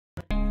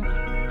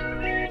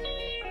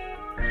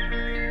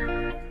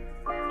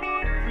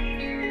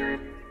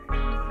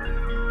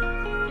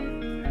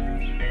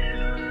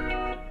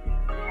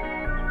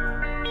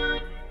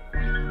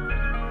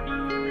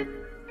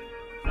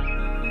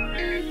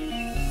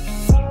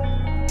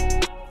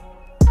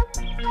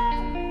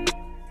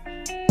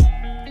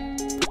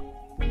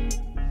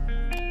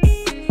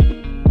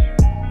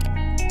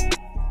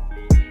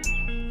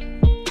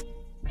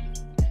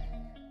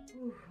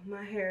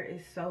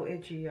so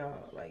itchy, y'all.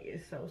 Like,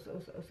 it's so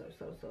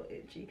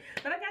itchy.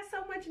 But I got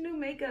so much new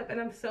makeup and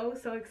I'm so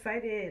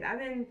excited. I've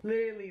been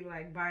literally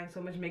like buying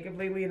so much makeup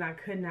lately and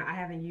I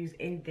haven't used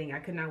anything. I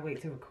could not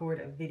wait to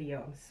record a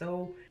video. I'm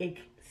so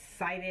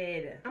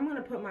excited. I'm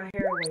gonna put my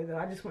hair away though.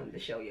 I just wanted to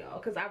show y'all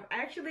because I've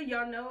actually,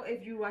 y'all know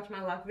if you watch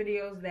my lock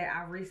videos that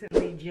I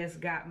recently just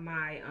got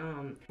my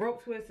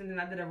rope twist, and then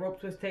I did a rope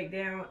twist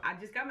takedown. I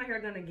just got my hair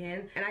done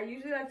again, and I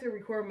usually like to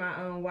record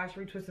my wash,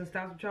 retwist, and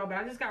styles with y'all, but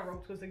I just got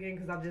rope twist again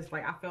because I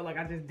felt like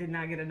I just did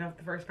not get enough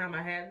the first time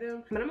I had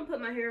them. But I'm gonna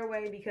put my hair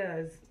away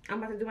because I'm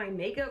about to do my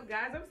makeup,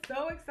 guys. I'm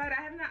so excited.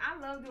 I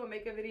love doing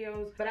makeup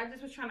videos, but I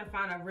just was trying to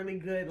find a really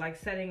good like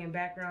setting and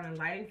background and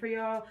lighting for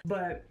y'all.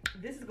 But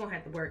this is gonna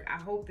have to work.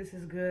 I hope this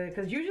is good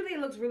because usually it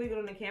looks really good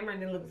on the camera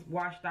and then looks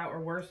washed out or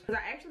worse. Because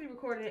I actually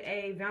recorded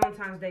a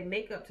Valentine's Day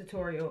makeup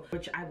tutorial,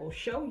 which I will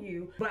show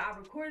you. But I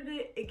recorded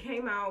it. It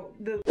came out.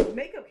 The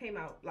makeup came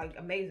out like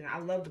amazing. I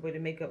love the way the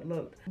makeup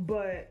looked.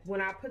 But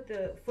when I put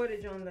the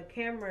footage on the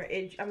camera,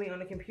 on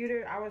the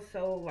computer, I was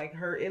so like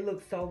hurt. It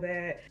looked so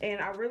bad,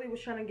 and I really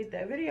was trying to get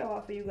that video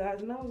off for you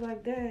guys. And I was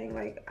like, dang,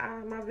 like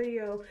my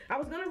video. I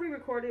was gonna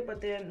re-record it,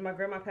 but then my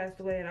grandma passed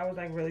away, and I was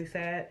like really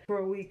sad for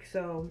a week.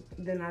 So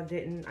then I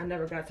didn't. I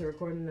never got to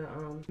recording the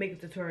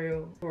makeup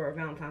tutorial for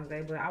Valentine's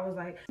Day. But I was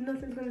like,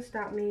 nothing's gonna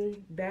stop me.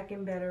 Back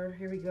and better.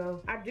 Here we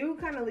go. I do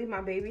kind of leave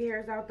my baby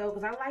hairs out though,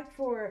 because I don't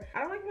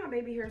like when my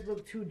baby hairs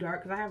look too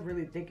dark, because I have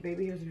really thick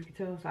baby hairs, if you can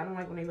tell. So I don't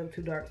like when they look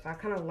too dark. So I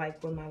kind of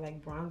like when my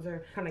like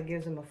bronzer kind of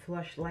gives them a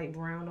flush light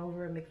brown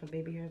over it, makes my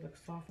baby hairs look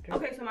softer.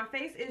 Okay, so my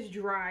face is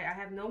dry. I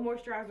have no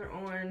moisturizer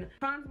on.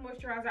 Pond's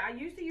moisturizer. I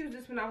used to use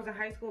this when I was in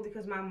high school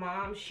because my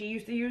mom, she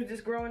used to use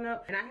this growing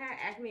up, and I had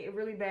acne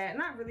really bad.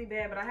 Not really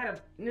bad, but I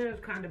had it was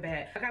kind of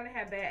bad. I kind of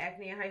had bad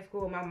acne in high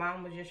school, and my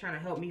mom was just trying to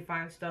help me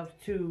find stuff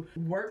to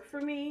work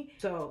for me.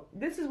 So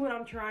this is what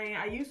I'm trying.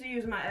 I used to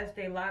use my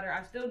Estee Lauder.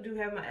 I still do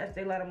have my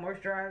Estee Lauder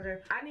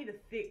moisturizer. I need a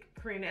thick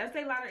cream. The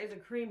Estee Lauder is a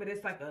cream, but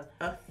it's like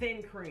a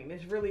thin cream.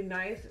 It's really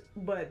nice,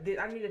 but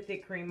I need a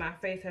thick cream. My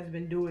face has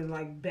been doing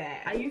like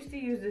bad. I used to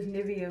use this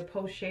Nivea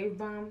Post Shave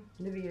Balm.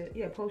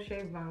 Post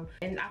Shave Balm.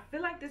 And I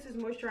feel like this is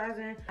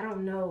moisturizing. I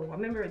don't know. I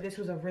remember this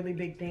was a really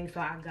big thing, so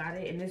I got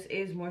it, and this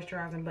is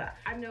moisturizing, but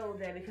I know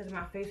that because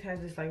my face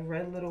has this like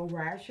red little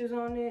rashes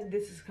on it,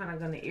 this is kind of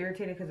going to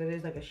irritate it because it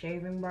is like a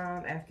shaving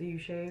balm after you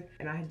shave,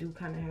 and I do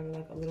kind of have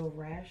like a little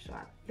rash, so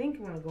I think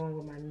I'm going to go in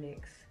with my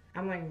NYX.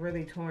 I'm like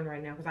really torn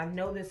right now because I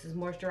know this is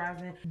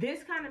moisturizing.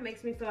 This kind of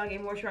makes me feel like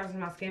it moisturizes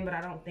my skin, but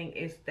I don't think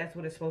that's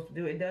what it's supposed to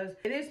do. It does.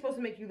 It is supposed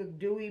to make you look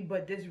dewy,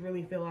 but this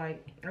really feel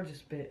like, I just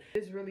spit.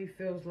 This really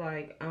feels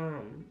like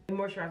it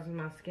moisturizes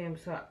my skin.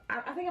 So I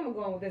think I'm gonna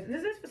go on with this.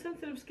 Is this for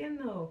sensitive skin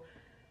though?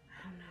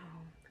 I don't know.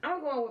 I'm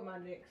going with my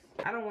NYX.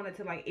 I don't want it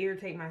to like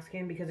irritate my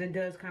skin because it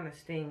does kind of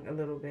sting a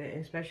little bit,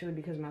 especially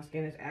because my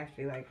skin is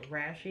actually like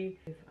rashy.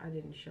 If I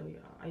didn't show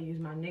y'all, I use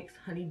my NYX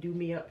Honey Do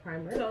Me Up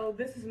primer. So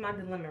this is my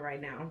dilemma right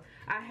now.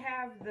 I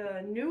have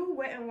the new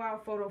Wet n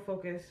Wild Photo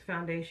Focus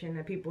foundation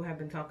that people have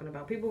been talking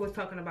about. People was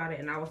talking about it,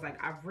 and I was like,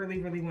 I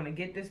really want to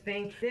get this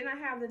thing. Then I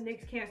have the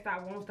NYX Can't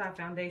Stop Won't Stop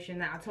foundation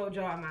that I told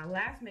y'all in my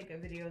last makeup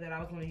video that I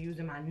was going to use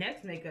in my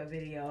next makeup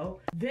video.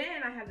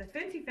 Then I have the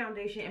Fenty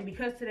foundation, and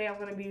because today I'm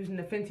going to be using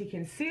the Fenty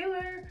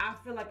Concealer, I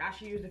feel like I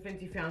should use the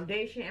Fenty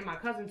foundation, and my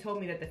cousin told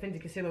me that the Fenty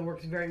Concealer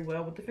works very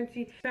well with the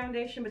Fenty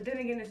foundation, but then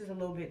again, this is a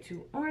little bit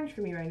too orange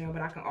for me right now,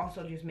 but I can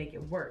also just make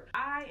it work.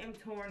 I am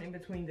torn in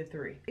between the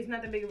three. It's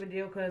not that big of a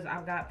deal because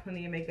I've got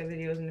plenty of makeup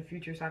videos in the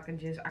future, so I can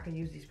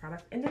use these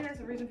products, and then that's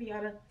a reason for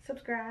y'all to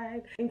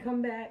subscribe and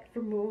come back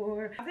for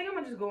more. I think I'm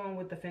gonna just go on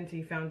with the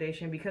Fenty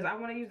foundation because I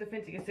want to use the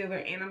Fenty Concealer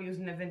and I'm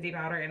using the Fenty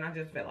powder, and I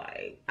just feel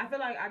like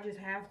I just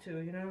have to,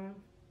 you know.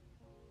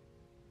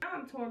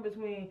 I'm torn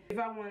between if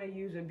I want to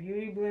use a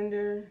beauty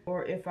blender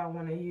or if I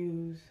want to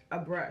use a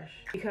brush,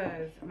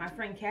 because my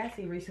friend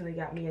Cassie recently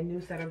got me a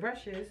new set of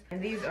brushes,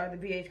 and these are the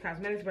BH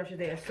Cosmetics brushes.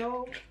 They are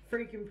so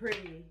freaking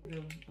pretty.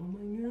 Oh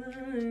my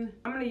god.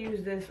 I'm gonna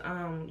use this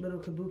little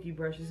kabuki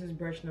brush. This is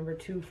brush number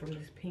 2 from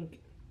this pink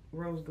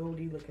rose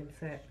goldy looking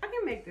set. I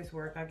can make this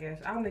work, I guess.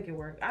 I'll make it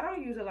work. I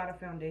don't use a lot of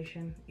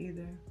foundation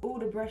either. Oh,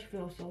 the brush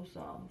feels so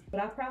soft.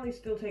 But I'll probably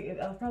still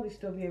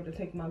be able to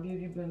take my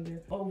beauty blender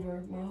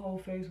over my whole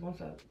face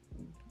once I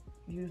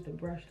use the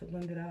brush to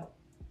blend it out.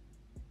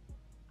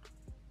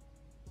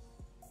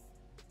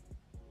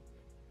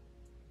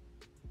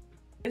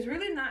 It's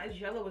really not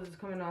as yellow as it's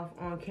coming off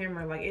on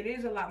camera. Like, it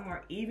is a lot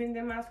more even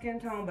than my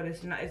skin tone, but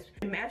it's not.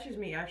 It matches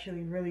me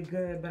actually really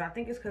good, but I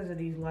think it's because of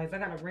these lights. I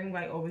got a ring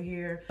light over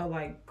here, a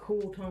like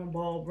cool tone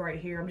bulb right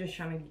here. I'm just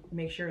trying to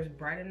make sure it's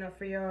bright enough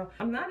for y'all.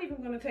 I'm not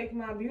even gonna take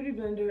my beauty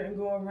blender and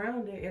go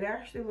around it. It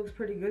actually looks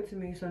pretty good to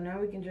me. So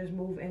now we can just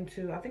move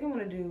into, I think I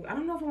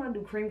don't know if I want to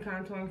do cream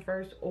contouring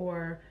first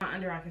or my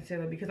under eye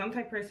concealer, because I'm the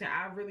type of person,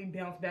 I really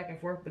bounce back and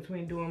forth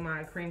between doing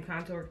my cream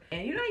contour.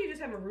 And you know, you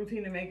just have a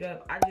routine of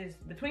makeup.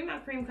 Between my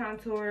cream cream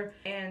contour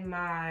and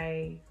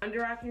my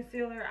under eye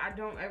concealer, I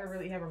don't ever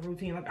really have a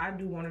routine. Like I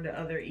do one or the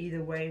other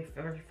either way,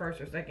 first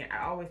or second.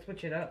 I always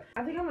switch it up.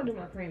 I think I'm gonna do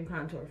my cream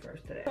contour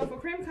first today. So for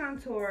cream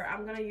contour,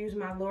 I'm gonna use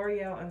my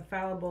L'Oreal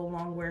Infallible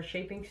Longwear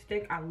Shaping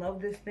Stick. I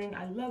love this thing.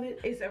 I love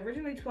it. It's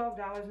originally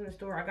 $12 in the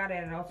store. I got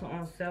it also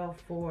on sale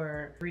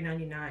for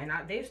 $3.99, and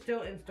they're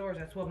still in stores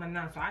at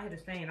 $12.99. So I hit a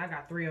stain. I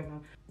got 3 of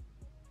them.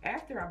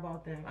 After I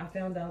bought them, I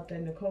found out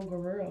that Nicole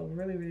Guerrero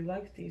really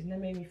likes these, and that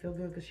made me feel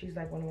good because she's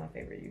like one of my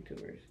favorite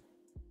YouTubers.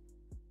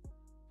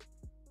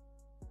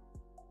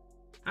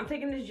 I'm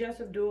taking this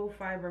Jessup Dual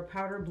Fiber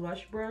Powder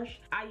Blush Brush.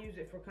 I use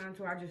it for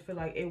contour. I just feel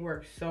like it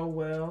works so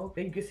well.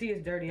 You can see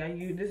it's dirty.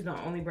 This is the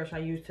only brush I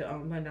use to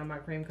blend down my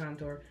cream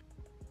contour.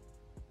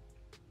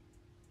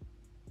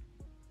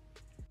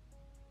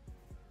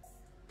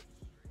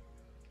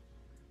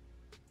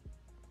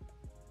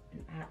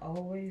 I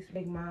always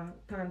make my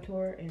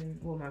contour and,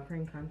 well, my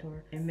cream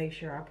contour, and make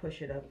sure I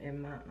push it up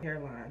in my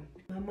hairline.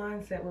 My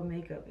mindset with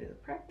makeup is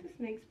practice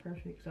makes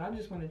perfect. So I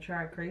just want to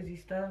try crazy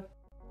stuff.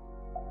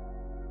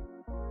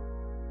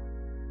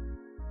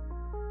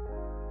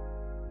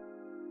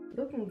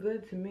 Looking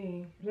good to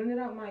me. Blended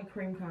out my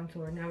cream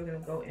contour. Now we're gonna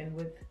go in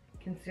with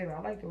concealer.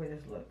 I like the way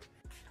this looks.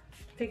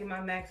 Taking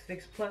my Max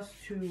Fix Plus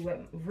to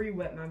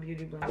re-wet my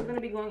beauty blender. I'm gonna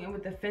be going in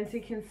with the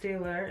Fenty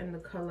Concealer in the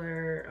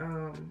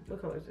color,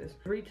 what color is this?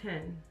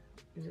 310.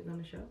 Is it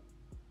gonna show?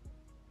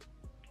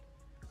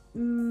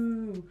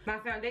 My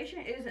foundation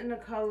is in the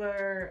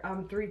color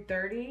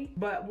 330,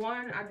 but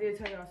 1, I did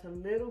tell y'all it's a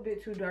little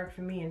bit too dark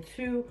for me, and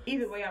 2,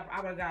 either way I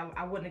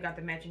wouldn't have got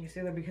the matching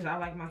concealer because I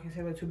like my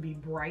concealer to be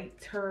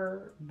bright.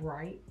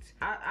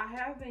 I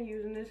have been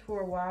using this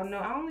for a while.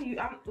 No,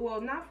 well,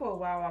 not for a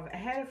while. I've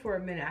had it for a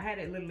minute. I had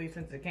it literally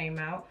since it came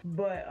out,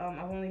 but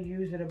I've only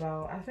used it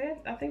about, I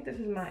think this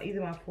is either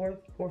my 4th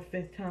or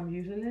 5th time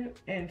using it,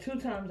 and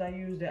 2 times I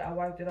used it, I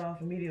wiped it off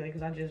immediately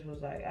because I just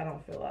was like, I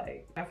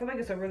feel like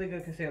it's a really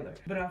good concealer.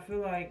 But I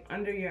feel like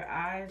under your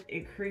eyes,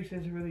 it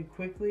creases really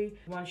quickly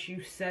once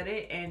you set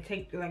it, and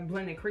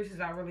blend the creases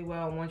out really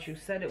well. And once you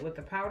set it with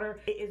the powder,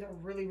 it is a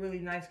really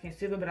nice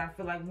concealer. But I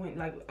feel like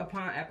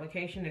upon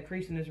application, the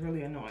creasing is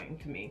really annoying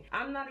to me.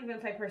 I'm not even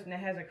the type of person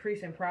that has a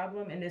creasing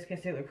problem, and this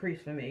concealer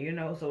crease for me, you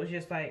know? So it's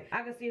just like,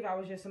 I can see if I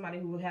was just somebody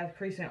who has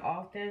creasing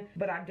often,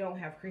 but I don't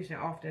have creasing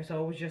often.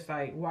 So it was just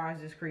like, why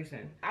is this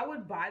creasing? I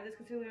would buy this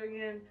concealer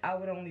again. I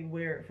would only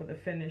wear it for the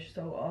finish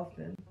so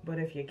often. But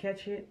if you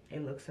catch it,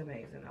 it looks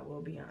amazing. I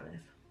will be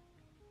honest.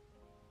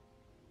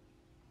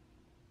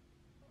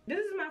 This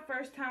is my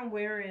first time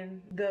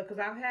wearing because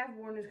I have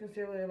worn this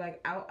concealer like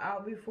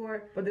out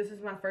before, but this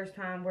is my first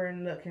time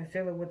wearing the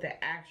concealer with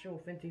the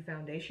actual Fenty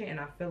foundation, and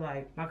I feel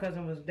like my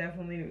cousin was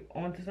definitely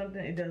onto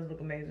something. It does look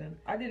amazing.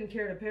 I didn't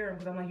care to pair them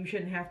because I'm like, you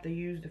shouldn't have to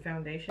use the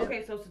foundation.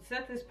 Okay, so to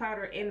set this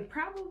powder, and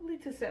probably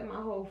to set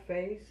my whole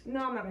face.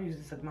 No, I'm not gonna use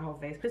this to set my whole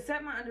face. To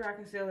set my under eye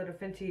concealer, the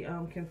Fenty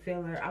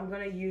concealer, I'm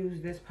gonna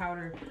use this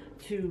powder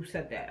to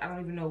set that. I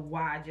don't even know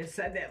why I just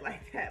said that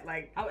like that.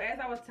 Like, as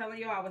I was telling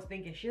y'all, I was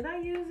thinking, should I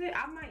use it?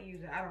 I might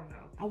use it. I don't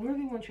know. I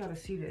really want y'all to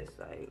see this.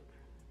 Like,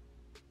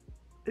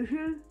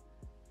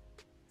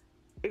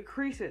 it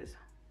creases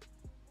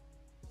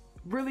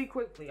really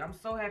quickly. I'm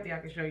so happy I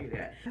can show you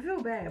that. I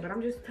feel bad, but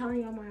I'm just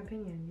telling y'all my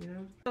opinion, you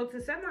know? So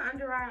to set my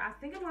under eye, I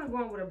think I'm gonna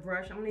go in with a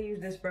brush. I'm gonna use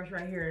this brush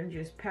right here and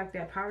just pack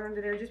that powder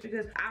under there, just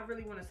because I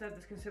really want to set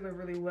this concealer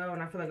really well,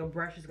 and I feel like a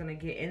brush is gonna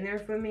get in there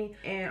for me.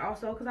 And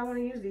also because I want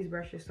to use these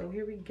brushes. So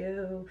here we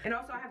go. And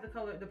also I have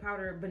the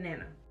powder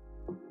Banana.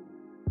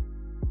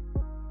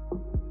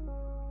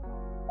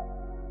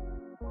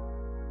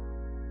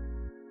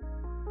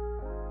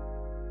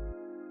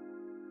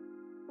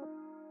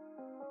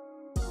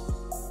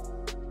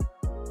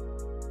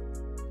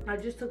 I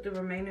just took the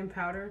remaining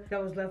powder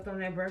that was left on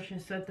that brush and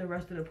set the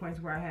rest of the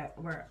points where I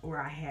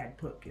had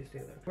put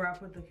concealer, where I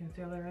put the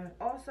concealer at.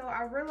 Also,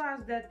 I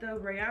realized that the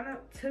Rihanna,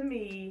 to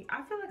me,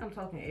 I feel like I'm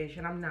talking ish,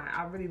 and I'm not.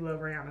 I really love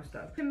Rihanna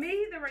stuff. To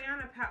me, the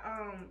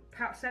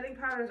Rihanna setting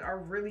powders are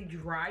really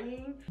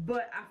drying,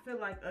 but I feel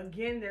like,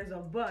 again, there's a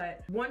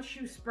but. Once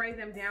you spray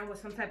them down with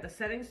some type of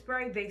setting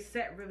spray, they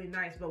set really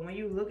nice, but when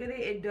you look at it,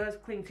 it does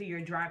cling to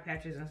your dry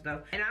patches and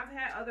stuff. And I've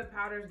had other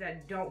powders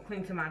that don't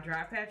cling to my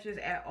dry patches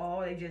at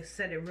all. They just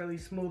set it really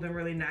smooth and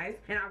really nice,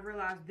 and I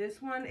realized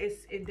this one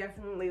it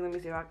definitely, let me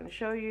see if I can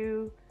show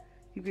you.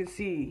 You can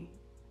see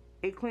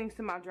it clings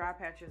to my dry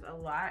patches a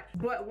lot,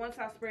 but once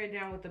I spray it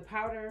down with the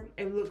powder,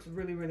 it looks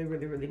really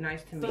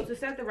nice to me. So to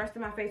set the rest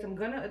of my face, I'm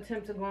gonna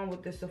attempt to go on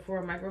with the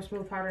Sephora Micro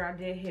Smooth powder. I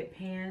did hit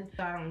pan,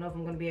 so I don't know if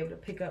I'm gonna be able to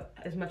pick up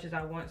as much as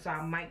I want, so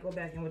I might go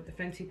back in with the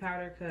Fenty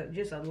powder, cause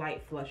just a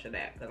light flush of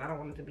that, because I don't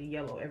want it to be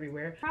yellow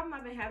everywhere. Problem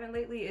I've been having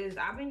lately is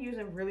I've been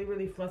using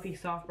really fluffy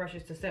soft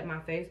brushes to set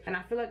my face, and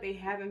I feel like they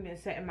haven't been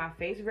setting my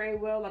face very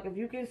well. Like, if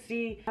you can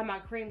see how my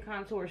cream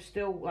contour is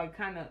still like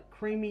kind of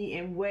creamy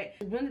and wet,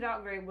 it's blended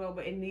out very well,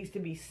 but it needs to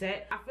be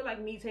set. I feel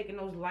like me taking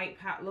those light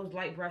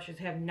brushes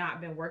have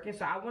not been working.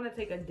 So I want to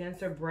take a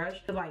denser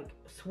brush to like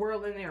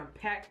swirl in there and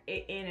pack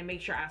it in and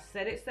make sure I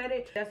set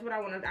it. That's what I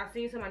want to. I've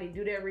seen somebody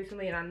do that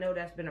recently and I know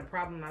that's been a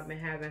problem I've been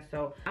having.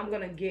 So I'm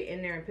going to get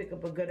in there and pick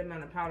up a good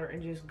amount of powder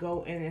and just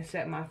go in and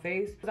set my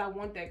face. Because I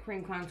want that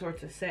cream contour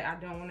to set. I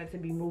don't want it to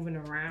be moving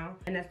around.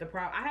 And that's the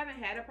problem. I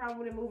haven't had a problem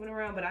with it moving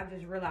around, but I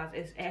just realized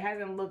it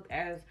hasn't looked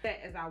as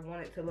set as I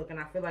want it to look. And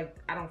I feel like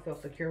I don't feel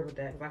secure with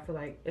that. Because I feel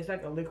like it's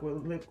like a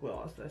liquid lip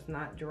gloss that's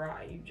not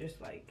dry. You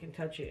just like can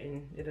touch it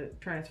and it'll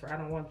transfer. I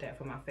don't want that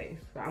for my face.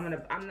 So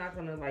I'm not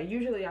gonna like,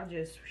 usually I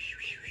just,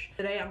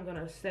 today I'm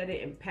gonna set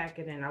it and pack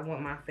it in. I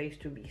want my face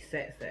to be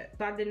set.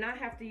 So I did not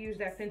have to use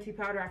that Fenty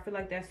powder. I feel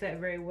like that set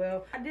very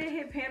well. I did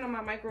hit pan on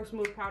my micro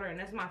smooth powder and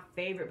that's my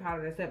favorite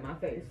powder to set my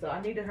face. So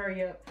I need to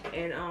hurry up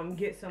and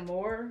get some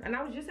more. And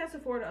I was just at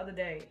Sephora the other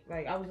day.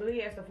 Like I was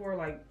literally at Sephora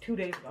like 2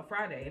 days ago,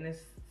 Friday, and it's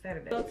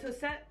Saturday. So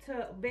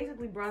to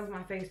basically bronze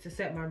my face, to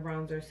set my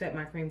bronzer, set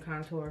my cream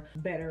contour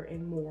better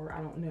and more,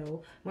 I don't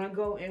know. I'm gonna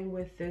go in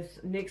with this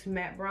NYX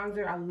Matte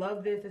Bronzer. I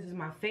love this. This is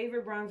my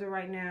favorite bronzer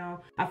right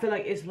now. I feel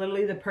like it's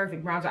literally the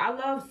perfect bronzer. I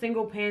love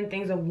single pan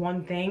things of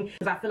one thing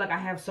because I feel like I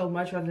have so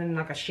much rather than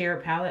like a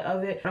shared palette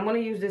of it. I'm gonna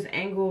use this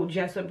angled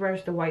Jessup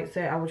brush, the white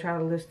set. I will try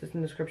to list this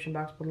in the description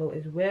box below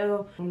as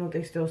well. I don't know if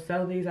they still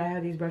sell these. I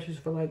had these brushes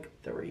for like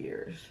 3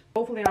 years.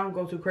 Hopefully I don't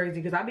go too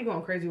crazy because I be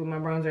going crazy with my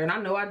bronzer and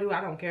I know I do.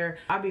 I don't care.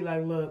 I be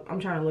like, look, I'm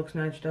trying to look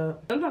snatched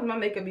up. Sometimes my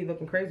makeup be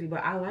looking crazy,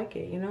 but I like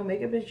it. You know,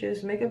 makeup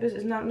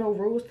is not no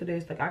rules to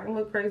this. Like I can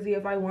look crazy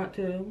if I want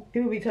to.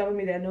 People be telling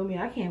me that know me,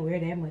 I can't wear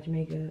that much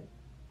makeup.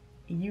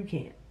 You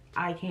can't.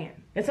 I can.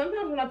 And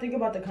sometimes when I think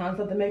about the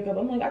concept of makeup,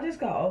 I'm like, I just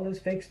got all this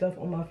fake stuff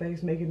on my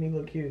face making me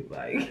look cute.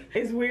 Like,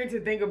 it's weird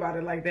to think about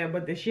it like that,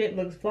 but the shit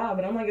looks fly.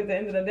 But I'm like, at the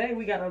end of the day,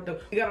 we got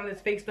on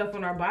this fake stuff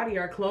on our body,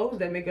 our clothes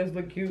that make us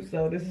look cute.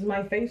 So this is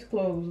my face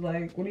clothes.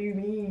 Like, what do you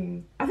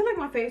mean? I feel like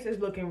my face is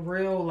looking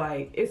real,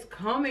 like, it's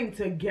coming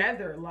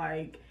together.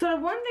 Like, so the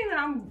one thing that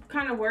I'm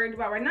kind of worried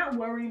about, right? Not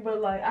worried,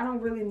 but like, I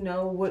don't really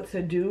know what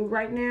to do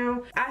right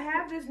now. I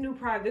have this new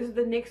product. This is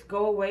the NYX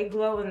Go Away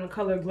Glow in the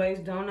color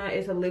Glazed Donut.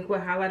 It's a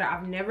liquid highlighter.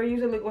 I've never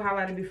used a liquid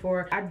highlighter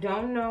before. I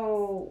don't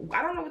know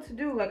what to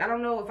do. Like I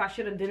don't know if I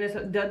should have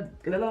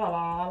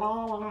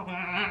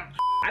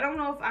I don't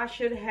know if I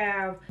should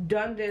have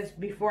done this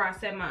before I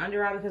set my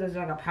under eye because there's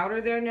like a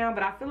powder there now,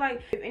 but I feel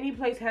like if any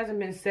place hasn't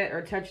been set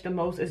or touched the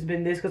most, it's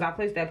been this because I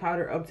placed that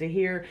powder up to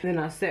here and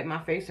then I set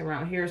my face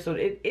around here, so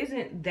it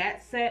isn't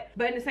that set.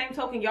 But in the same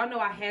token, y'all know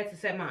I had to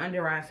set my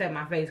under eye and set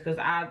my face because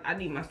I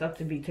need my stuff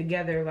to be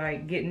together,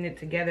 like getting it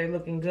together,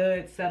 looking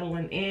good,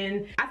 settling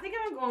in. I think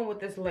I'm going with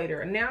this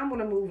later. Now I'm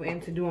gonna move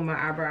into doing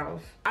my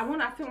eyebrows. I'm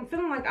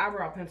feeling like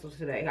eyebrow pencils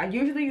today. I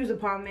usually use a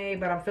pomade,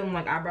 but I'm feeling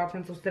like eyebrow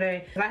pencils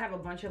today. I have a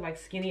bunch of like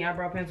skinny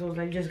eyebrow pencils.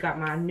 I just got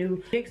my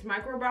new NYX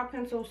micro brow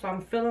pencil, so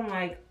I'm feeling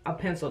like a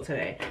pencil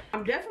today.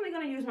 I'm definitely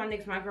gonna use my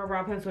NYX micro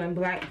brow pencil in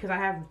black because I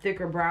have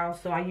thicker brows,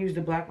 so I use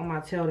the black on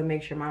my tail to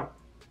make sure my,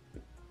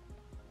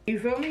 you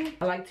feel me?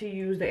 I like to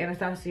use the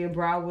Anastasia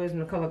Brow Wiz in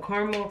the color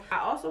Caramel. I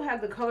also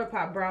have the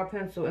ColourPop brow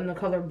pencil in the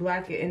color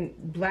black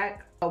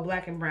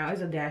and brown.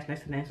 It's a dash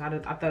next to that, so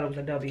I thought it was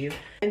a W.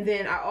 And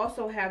then I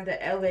also have the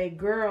LA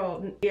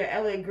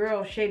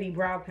Girl Shady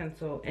brow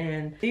pencil,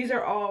 and these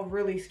are all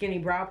really skinny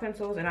brow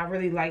pencils, and I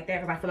really like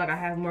that because I feel like I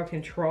have more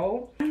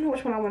control. I don't know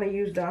which one I want to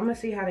use though. I'm gonna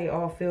see how they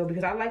all feel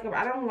because I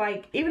don't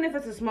like, even if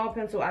it's a small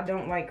pencil, I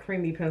don't like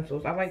creamy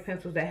pencils. I like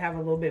pencils that have a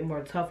little bit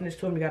more toughness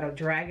to them. You gotta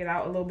drag it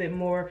out a little bit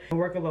more and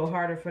work a little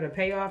harder for the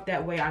payoff.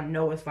 That way I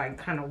know it's like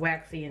kind of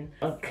waxy and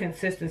a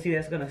consistency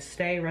that's gonna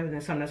stay rather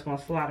than something that's gonna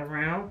slide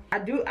around. I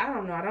don't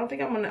know. I don't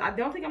think I'm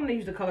gonna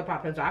use the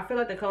ColourPop pencil. I feel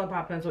like the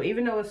ColourPop pencil,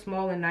 even though it's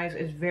small and nice,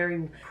 is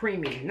very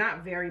creamy.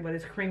 Not very, but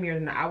it's creamier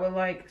than I would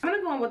like. I'm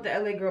gonna go in with the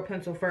LA Girl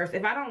pencil first.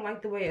 If I don't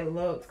like the way it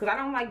looks, because I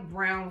don't like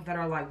browns that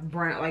are like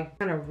brown, like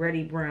kind of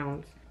reddy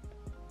browns.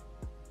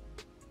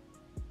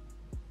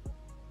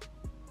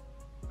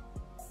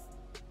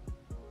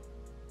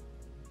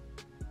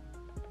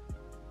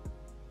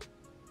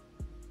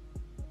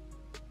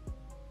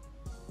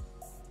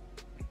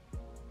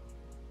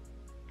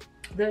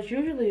 That's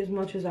usually as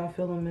much as I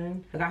fill them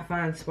in. Like I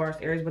find sparse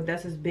areas, but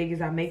that's as big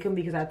as I make them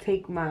because I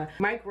take my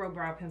micro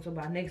brow pencil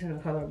by NYX in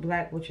the color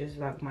black, which is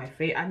like my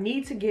favorite. I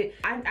need to get,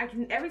 I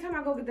can, every time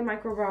I go get the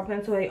micro brow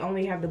pencil, they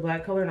only have the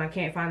black color and I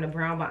can't find the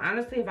brown. But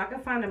honestly, if I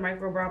could find a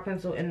micro brow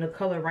pencil in the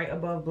color right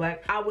above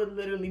black, I would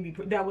literally be,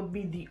 that would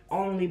be the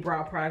only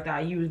brow product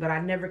I use, but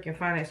I never can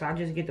find it. So I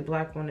just get the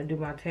black one to do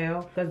my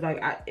tail because like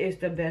it's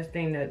the best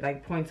thing that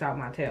like points out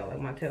my tail.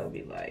 Like my tail will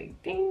be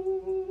like, ding.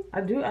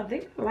 I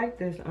think I like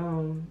this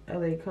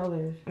LA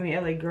Colors. I mean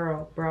LA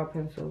Girl brow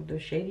pencil. The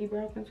Shady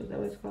brow pencil, is that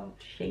what it's called?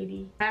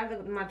 Shady. I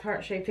have my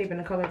Tarte Shape Tape in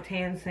the color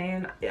Tan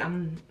Sand.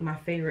 I'm my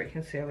favorite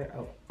concealer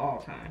of all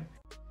time.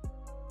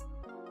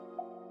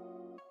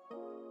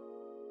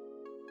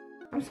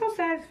 I'm so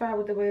satisfied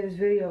with the way this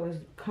video is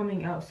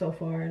coming out so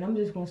far, and I'm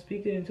just gonna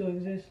speak it into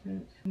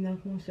existence. I'm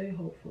not gonna say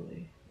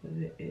hopefully, because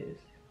it is.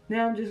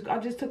 Now I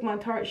just took my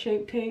Tarte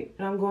Shape Tape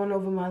and I'm going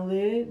over my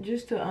lid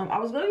just to, I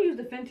was gonna use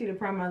the Fenty to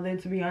prime my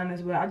lid, to be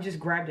honest, but I just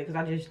grabbed it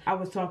because I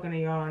was talking to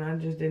y'all and I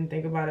just didn't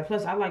think about it.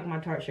 Plus, I like my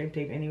Tarte Shape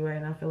Tape anyway,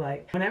 and I feel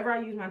like whenever I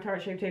use my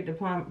Tarte Shape Tape to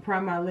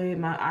prime my lid,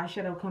 my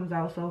eyeshadow comes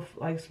out so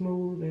like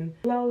smooth and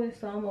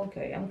flawless, so I'm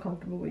okay. I'm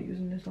comfortable with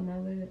using this on my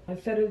lid. I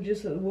set it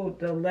just with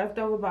the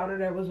leftover powder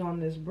that was on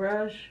this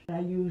brush I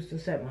used to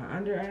set my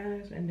under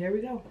eyes, and there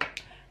we go.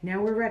 Now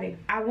we're ready.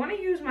 I want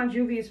to use my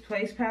Juvia's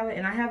Place palette,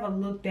 and I have a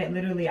look that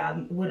literally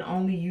I would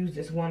only use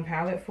this one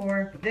palette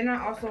for. Then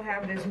I also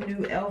have this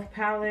new e.l.f.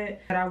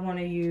 palette that I want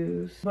to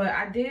use. But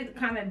I did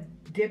kind of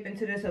dip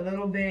into this a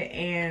little bit,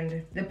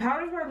 and the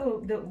powders were a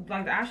little,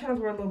 like the eyeshadows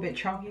were a little bit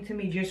chalky to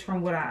me just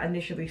from what I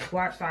initially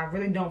swatched, so I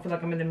really don't feel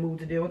like I'm in the mood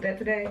to deal with that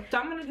today. So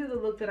I'm going to do the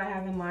look that I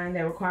have in mind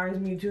that requires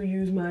me to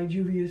use my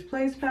Juvia's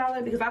Place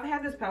palette, because I've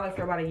had this palette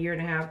for about a year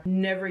and a half,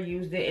 never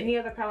used it. Any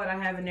other palette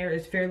I have in there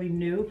is fairly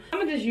new. I'm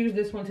going to just use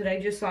this one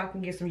today just so I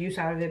can get some use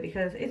out of it,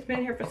 because it's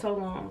been here for so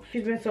long.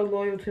 She's been so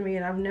loyal to me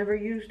and I've never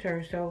used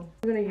her, so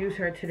I'm gonna use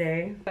her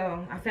today.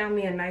 So I found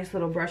me a nice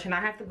little brush, and I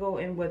have to go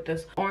in with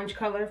this orange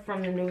color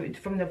from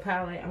the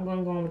palette. I'm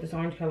gonna go in with this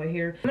orange color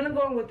here. I'm gonna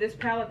go in with this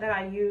palette that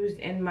I used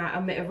in my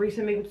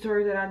recent makeup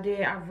tutorial that I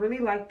did. I really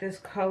like this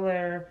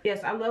color.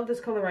 Yes, I love this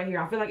color right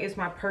here. I feel like it's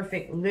my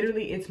perfect,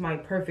 literally it's my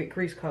perfect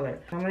crease color.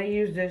 I'm gonna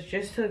use this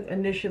just to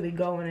initially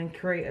go in and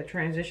create a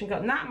transition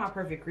color. Not my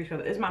perfect crease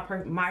color, it's my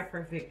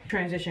perfect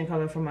transition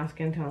color for my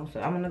skin tone.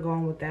 So I'm gonna go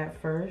in with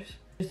that first,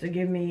 just to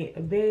give me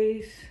a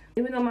base.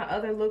 Even though my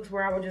other looks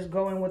where I would just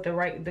go in with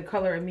the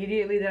color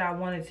immediately that I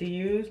wanted to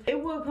use, it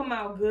will come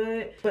out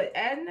good, but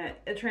adding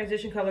a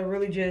transition color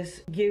really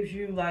just gives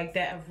you like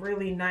that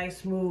really nice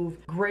smooth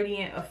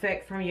gradient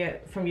effect from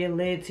your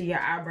lid to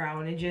your eyebrow,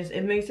 and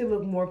it makes it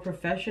look more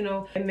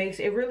professional.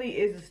 It really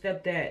is a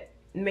step that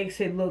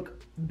makes it look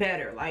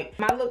better. Like,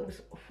 my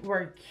looks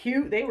were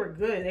cute, they were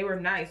good, they were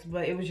nice,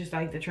 but it was just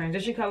like the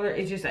transition color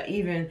is just an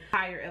even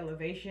higher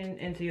elevation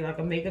into like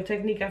a makeup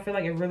technique. I feel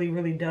like it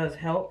really does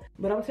help.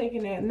 But I'm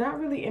taking that not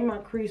really in my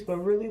crease, but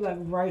really like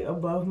right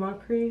above my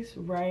crease,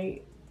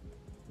 right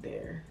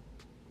there.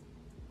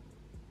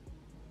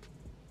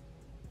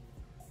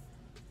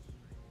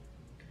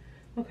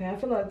 Okay, I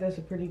feel like that's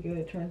a pretty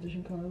good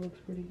transition color. Looks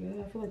pretty good.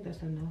 I feel like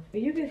that's enough.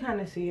 But you can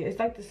kind of see it. It's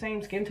like the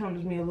same skin tone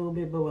as me a little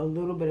bit, but a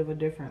little bit of a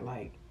different,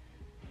 like,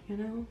 you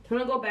know. So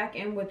I'm gonna go back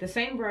in with the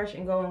same brush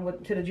and go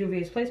in to the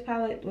Juvia's Place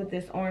palette with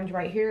this orange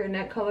right here, and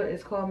that color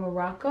is called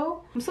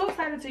Morocco. I'm so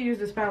excited to use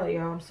this palette,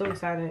 y'all. I'm so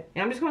excited.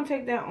 And I'm just gonna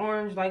take that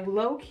orange, like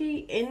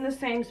low-key in the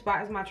same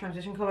spot as my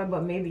transition color,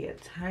 but maybe a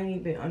tiny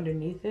bit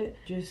underneath it,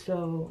 just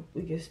so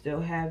we can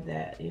still have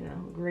that, you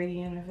know,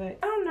 gradient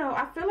effect. I don't know,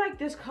 I feel like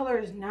this color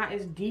is not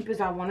as deep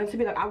as I want it to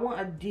be. Like, I want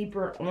a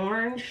deeper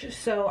orange,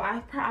 so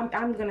I'm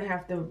gonna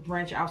have to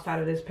branch outside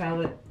of this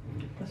palette.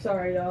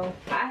 Sorry, y'all.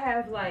 I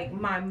have like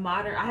my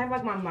modern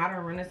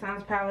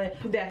Renaissance palette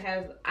that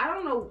has, I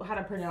don't know how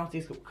to pronounce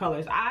these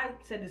colors. I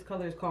said this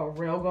color is called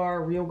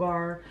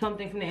Realgar,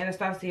 something from the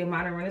Anastasia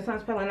Modern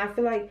Renaissance palette, and I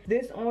feel like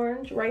this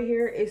orange right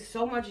here is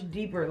so much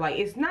deeper. Like,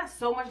 it's not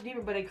so much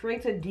deeper, but it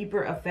creates a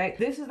deeper effect.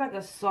 This is like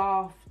a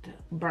soft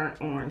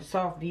burnt orange,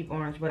 soft deep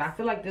orange, but I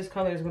feel like this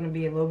color is going to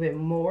be a little bit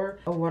more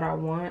of what I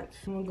want.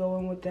 I'm gonna go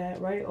in with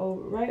that right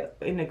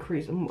in the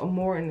crease,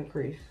 more in the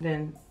crease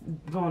than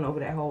going over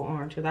that whole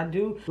orange, because I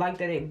do like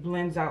that it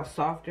blends out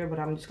softer, but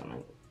I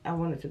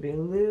want it to be a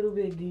little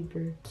bit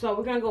deeper. So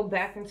we're gonna go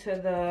back into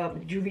the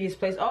Juvia's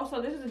Place.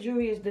 Also, this is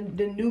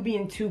the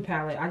Nubian 2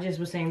 palette. I just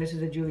was saying this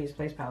is a Juvia's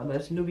Place palette, but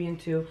it's Nubian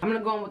 2. I'm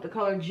gonna go in with the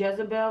color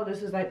Jezebel.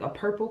 This is like a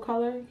purple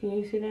color. Can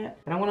you see that?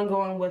 And I'm gonna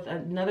go in with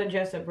another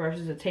Jessup brush.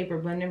 This is a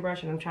tapered blending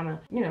brush, and I'm trying to,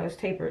 you know, it's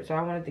tapered, so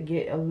I wanted to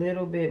get a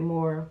little bit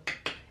more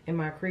in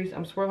my crease.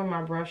 I'm swirling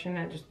my brush in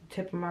that, just the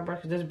tip of my brush,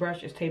 because this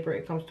brush is tapered,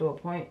 it comes to a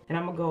point, and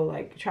I'm gonna go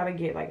like try to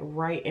get like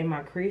right in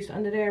my crease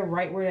under there,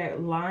 right where that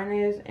line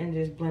is, and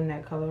just blend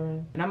that color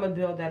in. And I'm gonna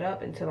build that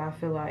up until I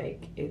feel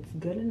like it's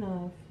good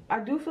enough. I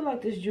do feel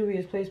like this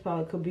Juvia's Place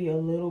palette could be a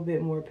little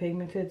bit more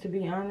pigmented, to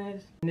be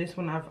honest. And this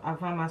one I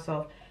find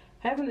myself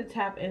having to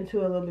tap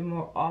into a little bit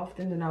more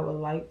often than I would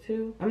like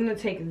to. I'm gonna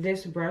take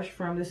this brush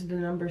this is the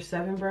number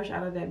 7 brush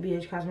out of that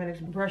BH Cosmetics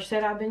brush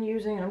set I've been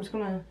using. I'm just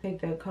gonna take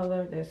that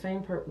color, that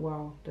same purple.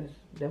 Wow, that's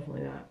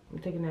definitely not. I'm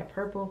taking that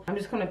purple. I'm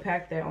just gonna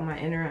pack that on my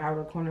inner and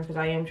outer corner because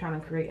I am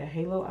trying to create a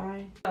halo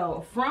eye.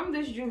 So from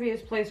this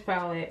Juvia's Place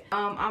palette,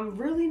 I'm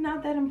really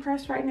not that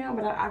impressed right now,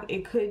 but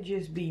it could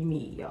just be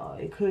me, y'all.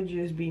 It could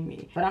just be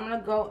me. But I'm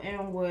gonna go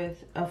in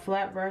with a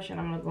flat brush, and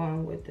I'm gonna go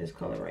in with this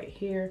color right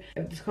here.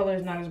 If this color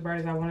is not as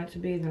bright as I want it to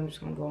be, then I'm just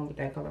gonna go in with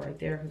that color right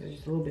there because it's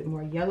just a little bit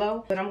more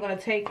yellow. But I'm gonna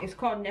take, it's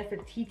called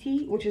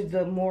Nefertiti, which is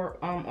the more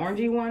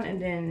orangey one,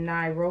 and then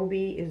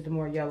Nairobi is the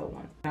more yellow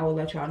one. I will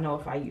let y'all know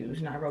if I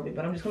use Nairobi,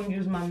 but I'm just gonna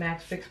use my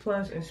MAC 6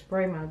 Plus and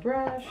spray my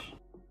brush.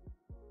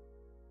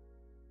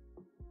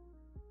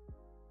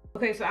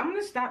 Okay, so I'm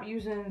gonna stop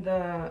using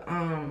the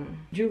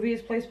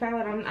Juvia's Place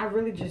palette. I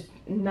really just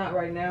not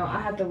right now.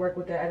 I have to work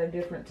with that at a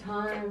different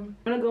time.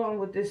 I'm gonna go in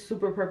with this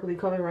super purpley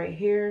color right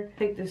here.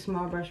 Take this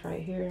small brush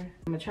right here.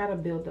 I'm gonna try to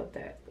build up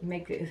that,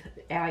 make it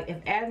like if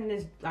adding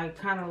this like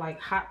kind of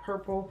like hot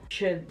purple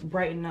should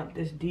brighten up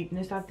this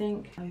deepness. I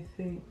think.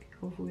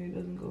 Hopefully it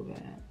doesn't go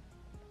bad.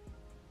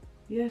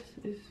 Yes,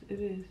 it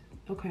is.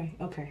 Okay,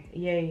 okay.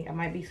 Yay! I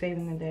might be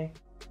saving the day.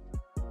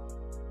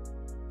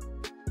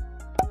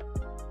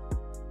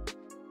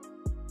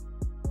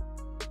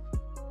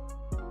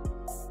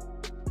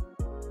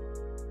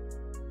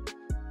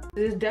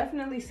 It's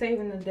definitely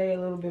saving the day a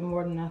little bit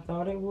more than I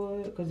thought it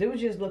would, because it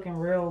was just looking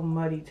real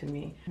muddy to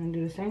me. I'm gonna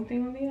do the same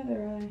thing on the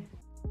other eye.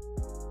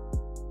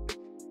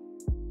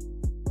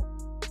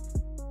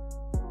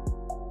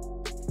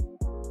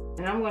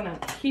 And I'm gonna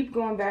keep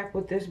going back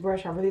with this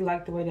brush. I really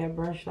like the way that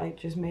brush like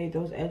just made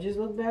those edges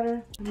look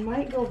better. I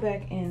might go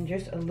back in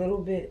just a little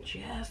bit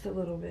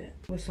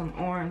with some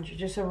orange,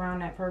 just around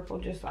that purple,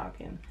 just so I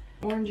can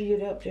orangey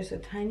it up just a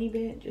tiny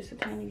bit,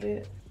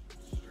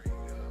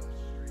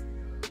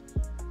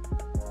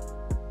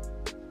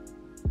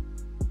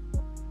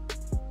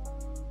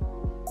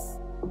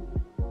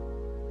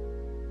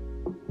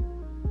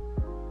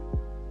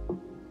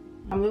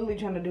 I'm literally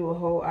trying to do a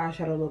whole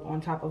eyeshadow look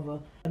on top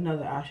of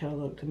another eyeshadow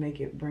look to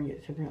make it bring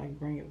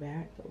it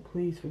back. So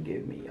please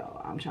forgive me,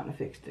 y'all. I'm trying to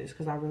fix this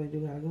because I really do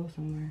gotta go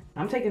somewhere.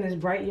 I'm taking this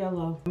bright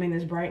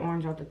this bright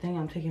orange out the thing.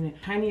 I'm taking it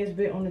tiniest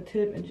bit on the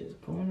tip and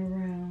just going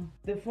around.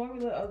 The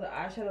formula of the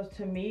eyeshadows,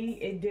 to me,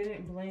 it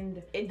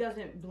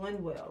doesn't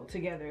blend well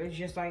together. It's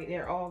just like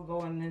they're all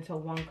going into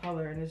one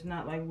color, and it's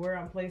not like where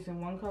I'm placing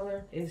one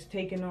color is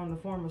taking on the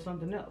form of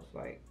something else.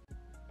 Like,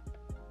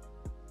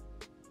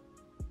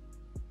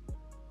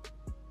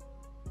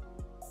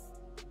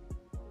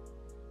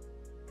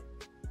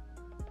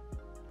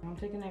 I'm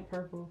taking that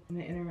purple in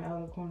the inner and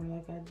outer corner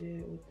like I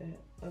did with that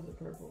other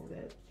purple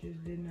that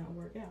just did not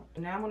work out.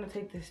 Now I'm gonna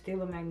take this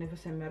Steel of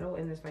Magnificent Metal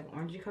in this like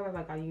orangey color,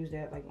 like I used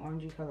that like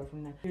orangey color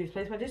from the previous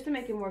place, but just to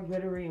make it more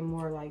glittery and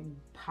more like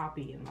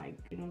poppy and like,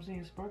 you know what I'm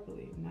saying,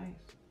 sparkly, nice.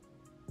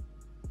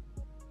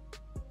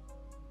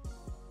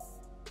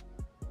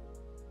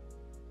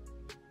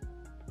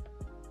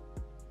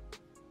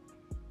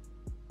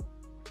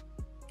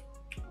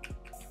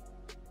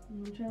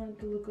 I'm trying not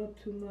to look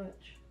up too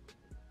much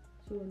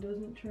so it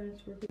doesn't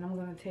transfer. And I'm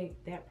gonna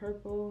take that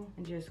purple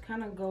and just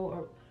kind of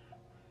go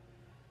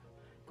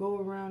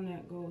around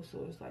that gold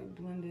so it's like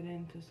blended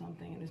into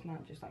something and it's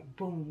not just like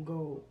boom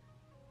gold.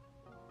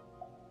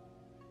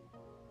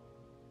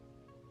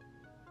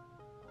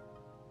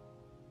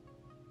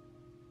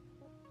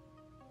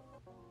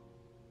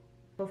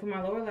 So for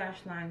my lower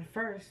lash line,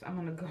 first I'm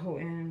gonna go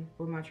in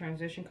with my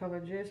transition color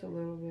just a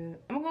little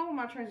bit. I'm gonna go with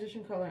my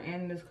transition color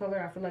and this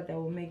color. I feel like that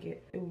will make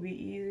it will be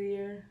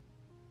easier.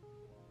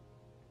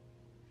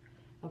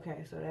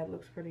 Okay, so that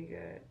looks pretty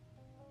good.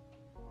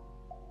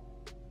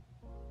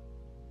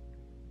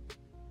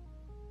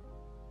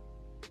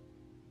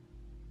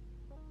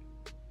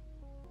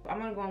 I'm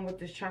gonna go in with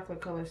this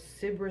chocolate color,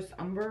 Citrus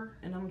Umber,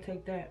 and I'm gonna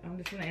take that. I'm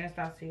just in the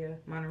Anastasia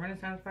Modern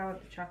Renaissance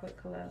palette, the chocolate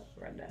color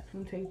right there. I'm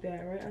gonna take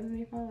that right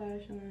underneath my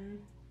lash line.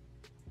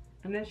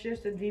 And that's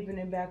just to deepen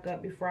it back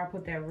up before I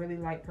put that really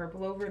light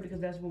purple over it, because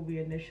that's what we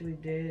initially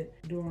did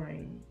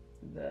during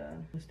the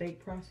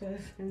mistake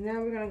process. And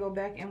now we're gonna go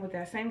back in with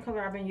that same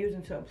color I've been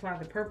using to apply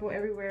the purple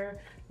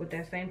everywhere, with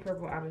that same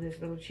purple out of this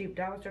little cheap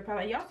dollar store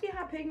palette. Y'all see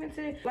how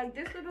pigmented? Like,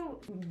 this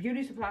little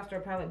beauty supply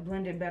store palette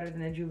blended better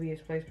than the Juvia's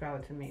Place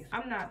palette to me. So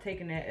I'm not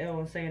taking that L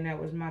and saying that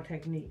was my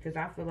technique, because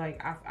I feel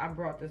like I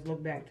brought this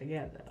look back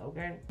together,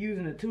 okay?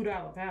 Using a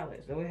 $2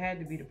 palette, so it had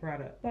to be the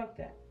product. Fuck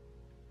that.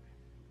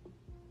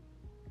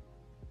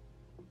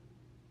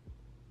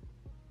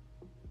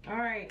 All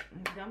right,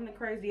 I'm done the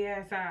crazy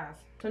ass eyes.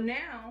 So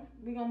now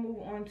we're gonna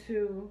move on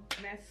to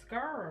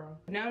mascara.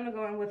 Now I'm gonna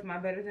go in with my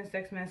Better Than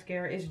Sex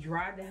mascara. It's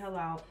dried the hell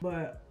out,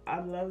 but I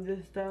love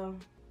this stuff.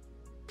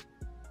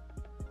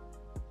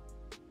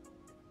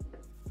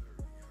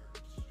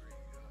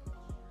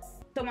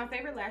 So my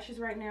favorite lashes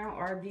right now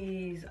are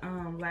these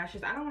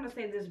lashes. I don't want to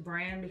say this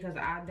brand because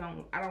I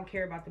don't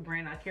care about the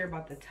brand. I care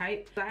about the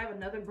type. So I have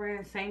another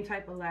brand, same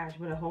type of lash,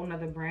 but a whole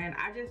nother brand.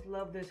 I just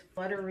love this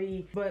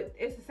fluttery, but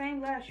it's the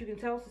same lash. You can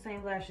tell it's the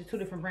same lash. It's two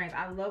different brands.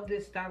 I love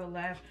this style of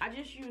lash. I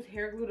just use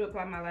hair glue to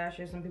apply my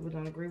lashes. Some people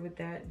don't agree with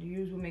that.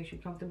 Use what makes you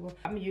comfortable.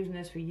 I've been using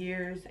this for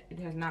years. It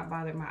has not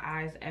bothered my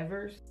eyes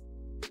ever.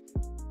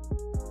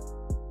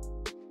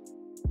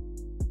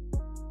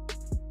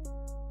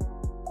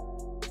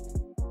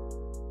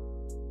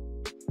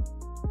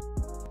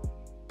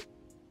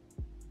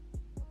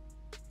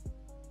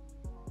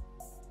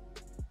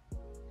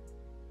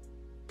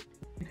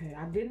 Okay,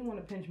 I didn't want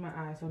to pinch my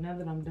eye, so now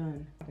that I'm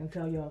done, I can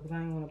tell y'all because I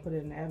didn't want to put it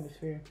in the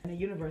atmosphere. And the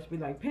universe be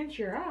like, pinch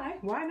your eye?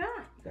 Why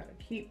not? You gotta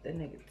keep the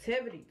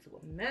negativity to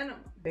a minimum.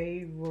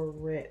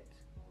 Favorite.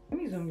 Let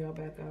me zoom y'all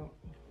back out.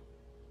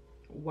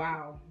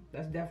 Wow,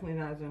 that's definitely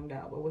not zoomed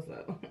out, but what's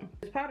up?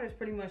 This powder is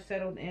pretty much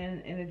settled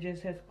in and it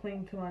just has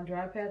clinged to my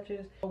dry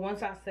patches. But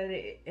once I set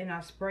it and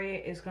I spray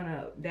it, it's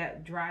gonna,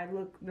 that dry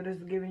look that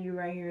it's giving you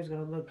right here is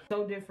gonna look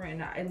so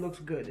different, and it looks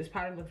good. This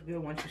powder looks good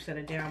once you set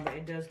it down, but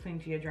it does cling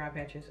to your dry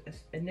patches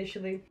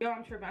initially. Yo,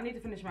 I'm tripping. I need to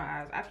finish my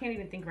eyes. I can't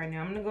even think right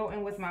now. I'm gonna go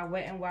in with my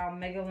Wet n Wild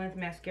Mega Length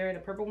Mascara, the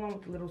purple one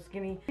with the little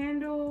skinny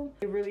handle.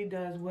 It really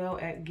does well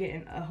at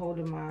getting a hold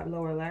of my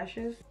lower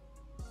lashes.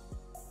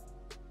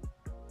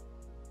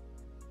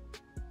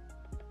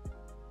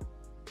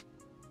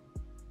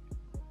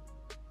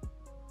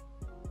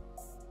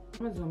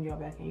 I'm gonna zoom y'all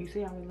back in. You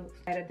see how it looks?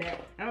 Added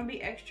that. I'm gonna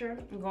be extra.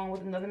 I'm going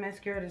with another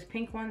mascara, this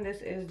pink one.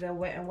 This is the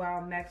Wet n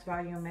Wild Max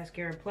Volume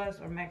Mascara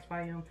Plus, or Max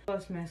Volume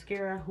Plus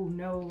Mascara. Who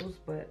knows?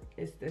 But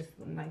it's this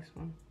nice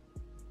one.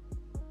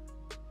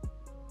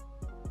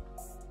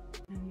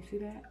 And you see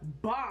that?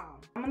 Bomb!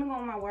 I'm gonna go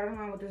on my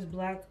waterline with this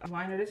black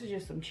liner. This is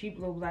just some cheap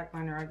little black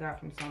liner I got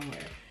from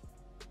somewhere.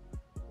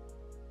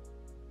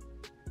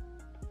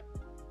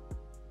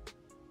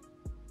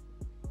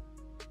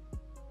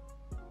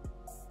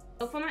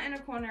 So for my inner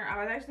corner,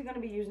 I was actually going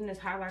to be using this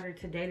highlighter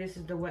today. This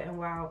is the Wet n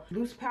Wild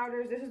Loose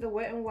Powders. This is the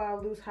Wet n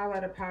Wild Loose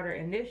Highlighter Powder,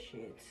 and this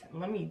shit,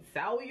 let me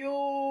tell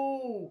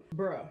you,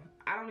 bruh,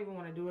 I don't even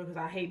want to do it because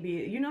I hate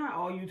being, you know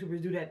how all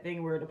YouTubers do that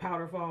thing where the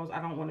powder falls?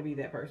 I don't want to be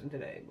that person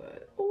today,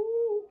 but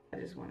ooh, I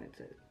just wanted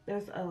to.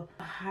 That's a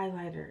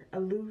highlighter, a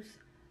loose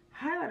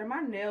highlighter. My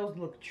nails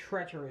look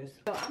treacherous.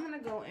 So I'm gonna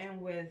go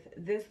in with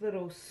this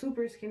little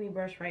super skinny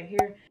brush right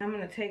here. I'm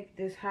gonna take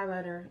this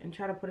highlighter and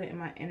try to put it in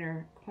my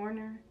inner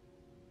corner.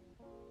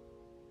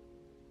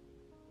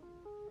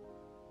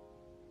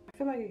 I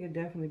feel like it could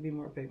definitely be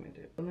more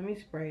pigmented. But let me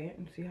spray it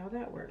and see how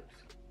that works.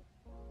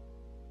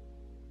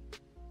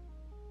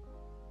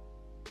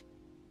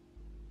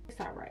 It's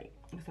alright.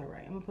 It's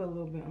alright. I'm gonna put a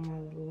little bit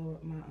on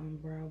my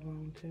brow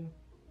bone too.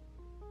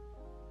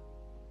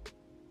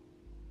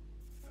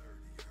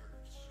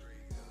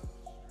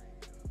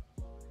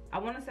 I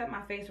want to set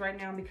my face right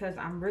now because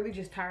I'm really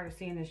just tired of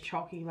seeing this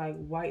chalky like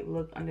white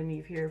look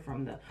underneath here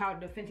from the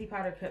Fenty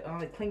powder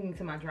clinging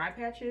to my dry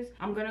patches.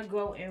 I'm gonna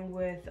go in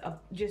with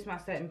just my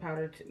setting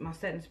powder, my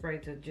setting spray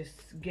to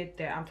just get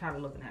that. I'm tired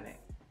of looking at it.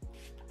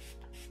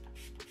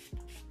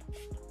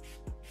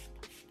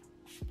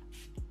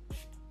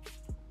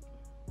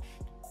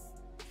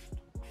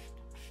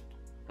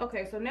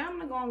 Okay, so now I'm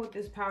gonna go in with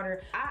this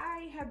powder.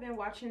 I have been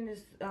watching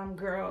this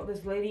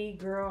this lady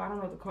girl, I don't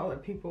know what to call her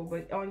people,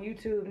 but on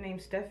YouTube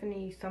named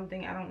Stephanie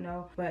something, I don't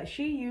know. But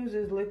she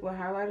uses liquid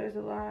highlighters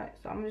a lot.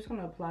 So I'm just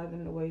gonna apply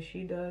them the way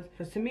she does.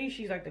 Because to me,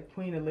 she's like the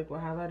queen of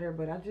liquid highlighter,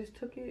 but I just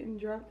took it and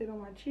dropped it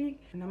on my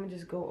cheek. And I'm gonna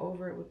just go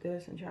over it with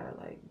this and try to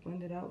like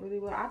blend it out really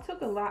well. I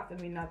took a lot for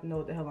me not to know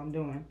what the hell I'm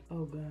doing.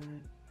 Oh God.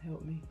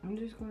 Help me. I'm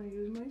just gonna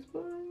use my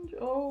sponge.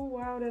 Oh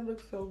wow, that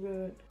looks so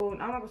good. Well, I'm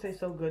not gonna say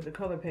so good. The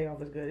color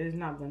payoff is good. It's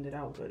not blended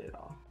out good at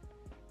all.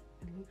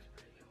 It looks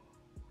pretty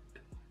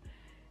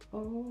good.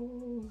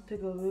 Oh,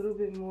 take a little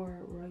bit more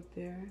right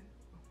there.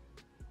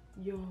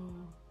 Y'all,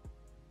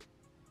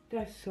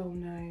 that's so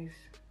nice.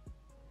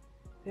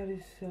 That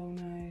is so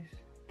nice.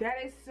 That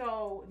is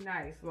so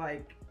nice.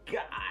 Like,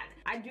 God.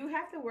 I do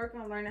have to work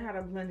on learning how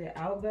to blend it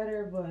out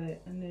better,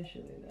 but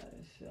initially that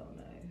is so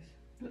nice.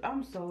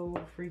 I'm so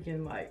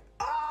freaking like,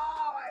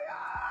 oh my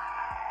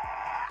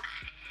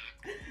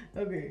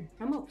God. Okay,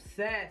 I'm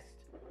obsessed.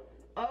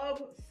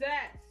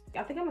 Obsessed.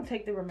 I think I'm gonna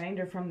take the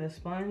remainder from the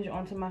sponge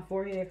onto my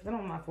forehead because I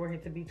don't want my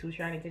forehead to be too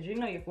shiny, because you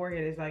know your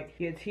forehead is like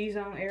your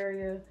T-zone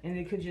area and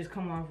it could just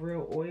come off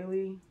real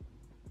oily.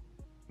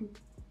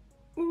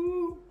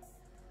 Ooh.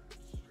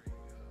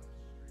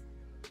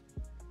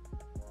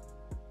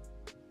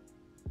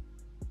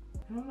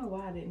 I don't know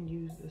why I didn't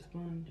use the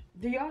sponge.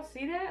 Do y'all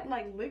see that?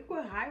 Like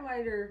liquid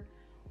highlighter,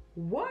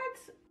 what?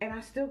 And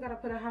I still gotta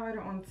put a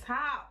highlighter on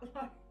top.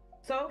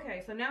 So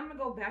okay, so now I'm gonna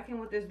go back in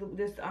with this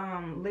loose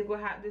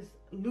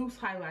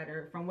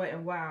highlighter from Wet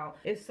n Wild.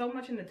 It's so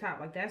much in the top,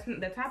 like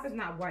the top is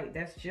not white,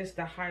 that's just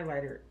the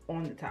highlighter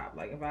on the top.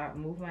 Like if I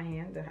move my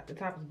hand, the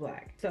top is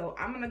black. So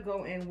I'm gonna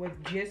go in with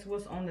just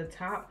what's on the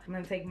top. I'm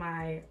gonna take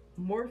my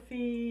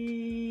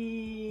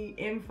Morphe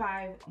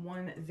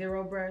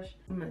M510 brush.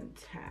 I'm gonna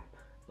tap.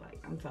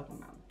 Like I'm talking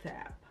about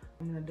tap.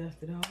 I'm gonna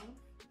dust it off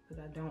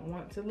because I don't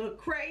want to look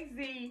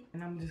crazy.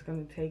 And I'm just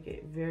gonna take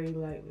it very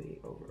lightly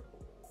over.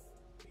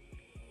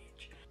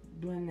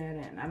 Blend that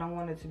in. I don't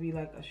want it to be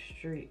like a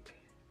streak.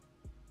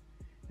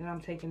 Then I'm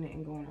taking it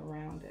and going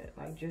around it,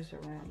 like just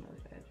around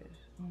those edges.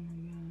 Oh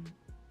my God.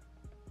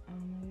 Oh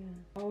my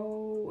God.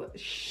 Oh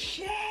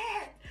shit!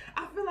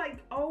 I feel like,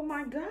 oh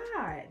my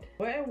God.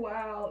 Wet n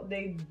Wild,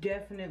 they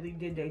definitely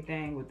did their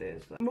thing with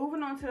this.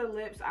 Moving on to the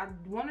lips, I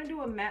want to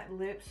do a matte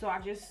lip, so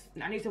I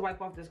need to wipe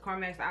off this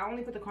Carmax. I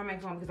only put the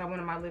Carmax on because I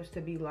wanted my lips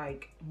to be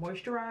like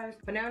moisturized,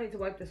 but now I need to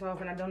wipe this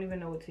off and I don't even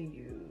know what to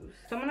use.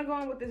 So I'm gonna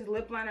go in with this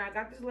lip liner. I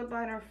got this lip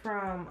liner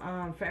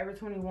from Forever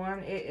 21.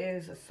 It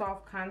is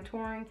soft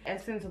contouring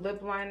essence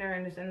lip liner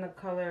and it's in the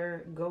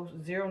color Ghost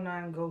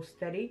 09 Ghost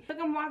Steady. It's like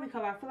a mauve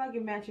color. I feel like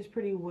it matches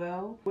pretty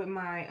well with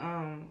my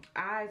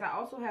eyes. I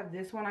also have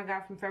this one I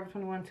got from Forever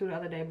 21 too the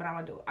other day, but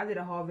I did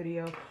a haul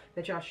video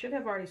that y'all should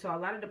have already saw. A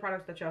lot of the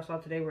products that y'all saw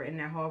today were in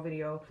that haul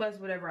video, plus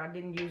whatever I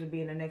didn't use will be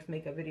in the next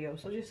makeup video,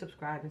 so just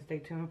subscribe and stay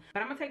tuned.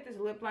 But I'm gonna take this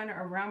lip liner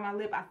around my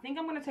lip. I think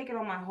I'm gonna take it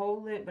on my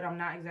whole lip, but I'm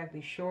not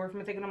exactly sure if I'm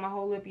gonna take it on my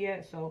whole lip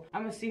yet, so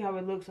I'm gonna see how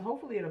it looks. So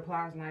hopefully it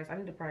applies nice. I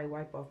need to probably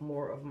wipe off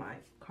more of my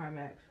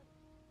Carmax.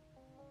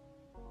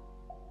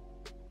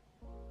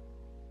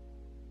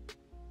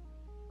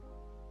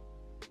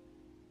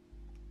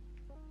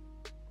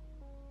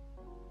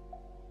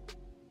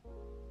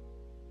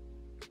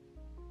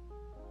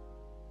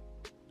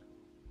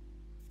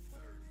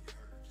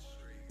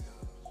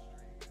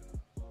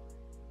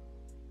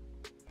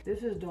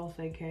 This is Dulce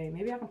K.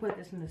 Maybe I can put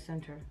this in the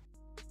center.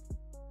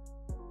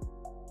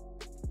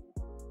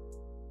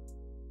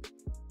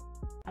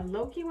 I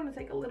low-key want to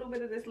take a little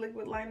bit of this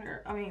liquid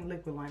highlighter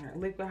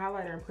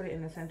and put it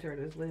in the center of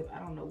this lip. I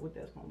don't know what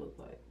that's gonna look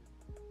like.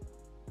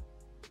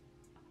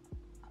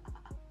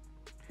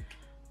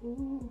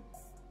 Ooh.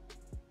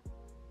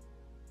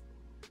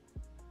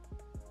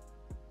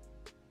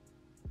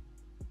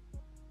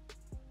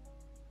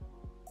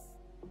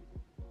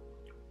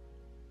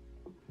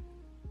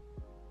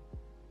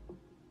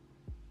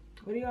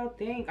 What do y'all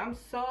think? I'm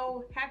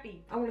so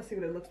happy. I want to see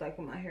what it looks like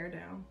with my hair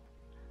down.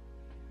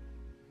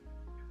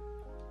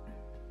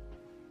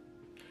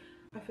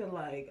 I feel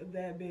like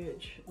that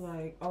bitch,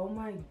 like, oh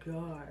my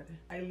god.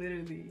 I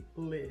literally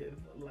live.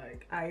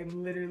 Like,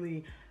 I'm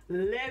literally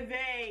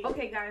living.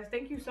 Okay guys,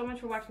 thank you so much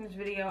for watching this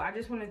video. I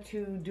just wanted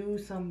to do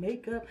some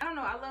makeup. I don't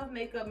know, I love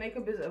makeup.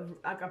 Makeup is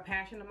like a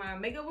passion of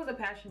mine. Makeup was a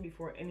passion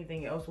before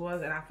anything else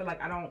was, and I feel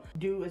like I don't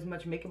do as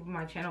much makeup on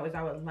my channel as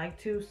I would like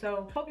to.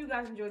 So hope you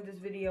guys enjoyed this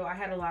video. I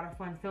had a lot of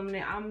fun filming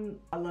it.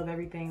 I love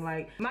everything.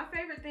 Like, my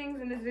favorite things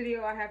in this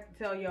video, I have to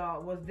tell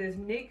y'all, was this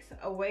NYX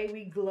Away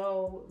We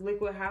Glow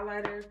liquid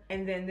highlighter,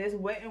 and then this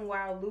Wet n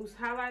Wild loose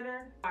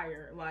highlighter.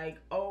 Fire. Like,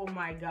 oh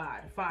my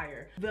god,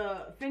 fire.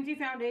 The Fenty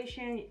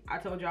Foundation, I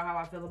told y'all how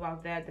I feel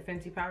about that. The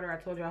Fenty powder,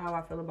 I told y'all how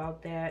I feel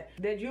about that.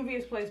 The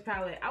Juvia's Place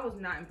palette, I was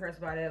not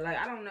impressed by that. Like,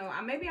 I don't know,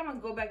 maybe I'm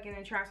gonna go back in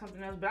and try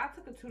something else, but I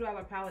took a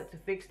 $2 palette to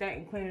fix that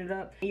and clean it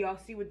up, and y'all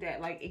see with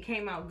that, like, it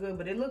came out good,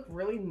 but it looked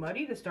really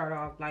muddy to start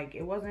off. Like,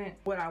 it wasn't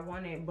what I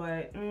wanted,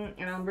 but and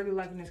I'm really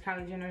liking this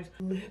Kylie Jenner's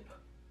lip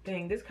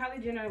thing. This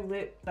Kylie Jenner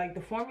lip, like, the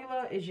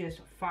formula is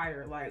just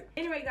fire. Like,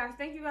 anyway guys,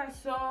 thank you guys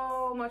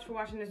so much for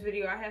watching this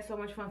video. I had so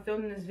much fun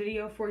filming this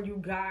video for you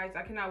guys.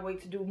 I cannot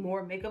wait to do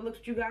more makeup looks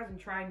with you guys and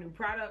try new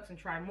products and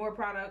try more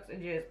products,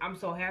 and just, I'm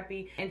so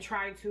happy, and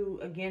try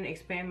to again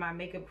expand my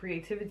makeup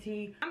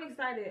creativity. I'm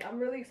excited. I'm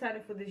really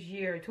excited for this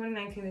year.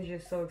 2019 is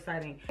just so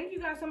exciting. Thank you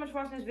guys so much for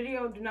watching this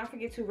video. Do not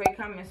forget to rate,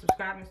 comment, and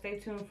subscribe, and stay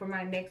tuned for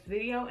my next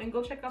video, and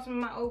go check out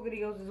some of my old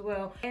videos as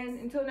well. And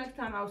until next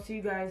time, I'll see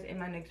you guys in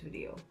my next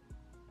video.